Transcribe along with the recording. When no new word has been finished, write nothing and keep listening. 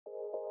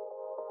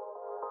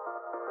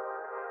We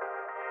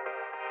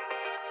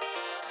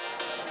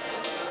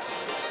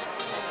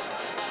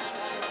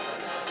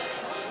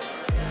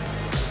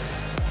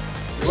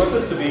want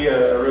this to be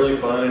a really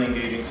fun and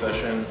engaging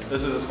session.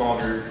 This is a small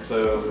group,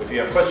 so if you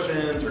have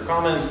questions or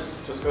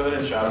comments, just go ahead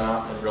and shout them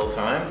out in real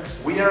time.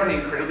 We are in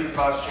an incredibly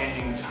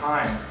fast-changing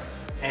time,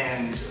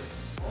 and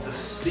the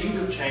speed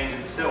of change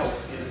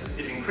itself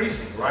is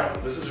increasing, right?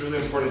 This is really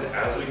important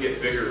as we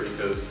get bigger,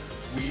 because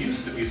we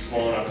used to be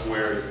small enough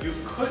where you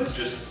could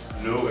just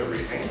know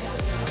everything.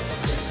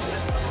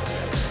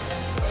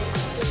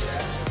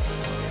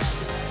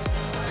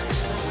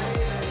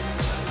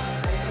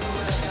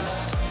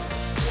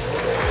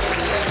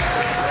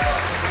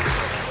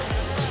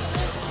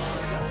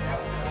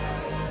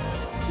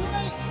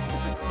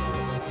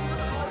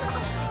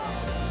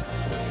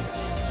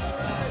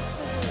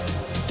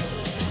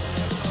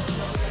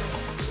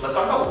 Let's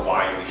talk about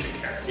why we should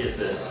care. Is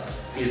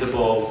this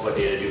feasible? What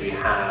data do we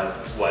have?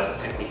 What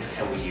techniques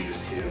can we use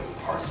to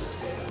parse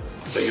this data?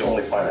 But you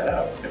only find that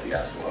out if you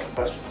ask a lot of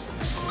questions.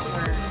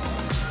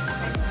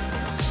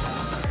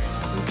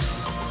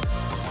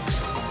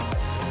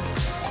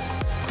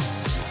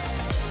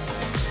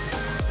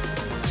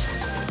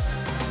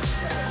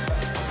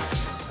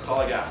 That's all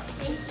I got.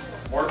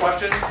 More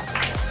questions?